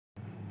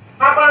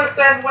How about a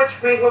sandwich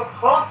made with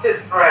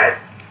Hostess bread?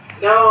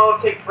 No,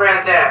 take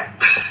Brand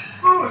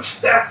X. Ooch,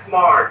 that's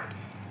smart.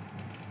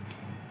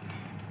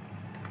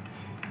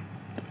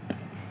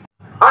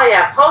 I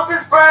have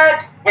Hostess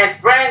bread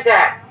and Brand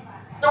X.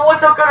 So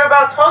what's so good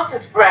about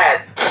Hostess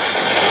bread?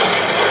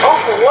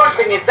 Oh, for one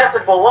thing, it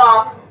doesn't blow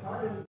up.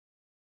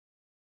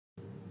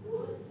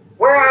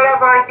 We're out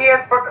of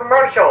ideas for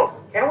commercials.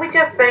 Can we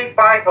just say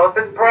buy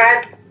Hostess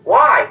bread?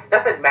 Why?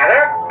 Does it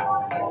matter?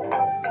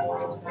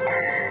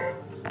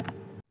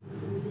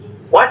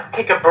 Let's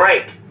take a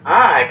break.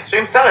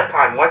 Extreme salad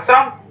time. Want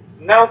some?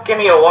 No, give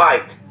me a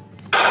white.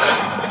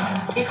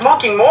 He's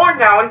smoking more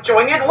now,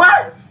 enjoying it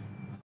less.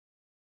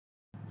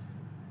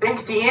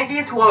 Think the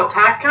Indians will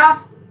attack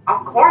us?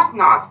 Of course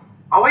not.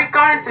 All we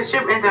got is a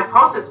shipment of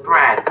Hostess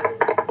bread.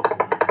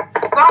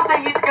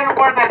 Someday he's gonna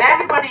warn that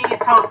everybody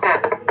eats Hostess.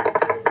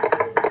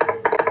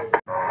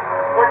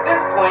 For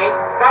this plane,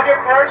 got your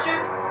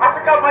parachute? I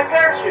forgot my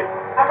parachute.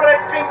 How about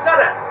extreme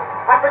salad?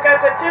 I forgot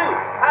that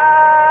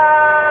too.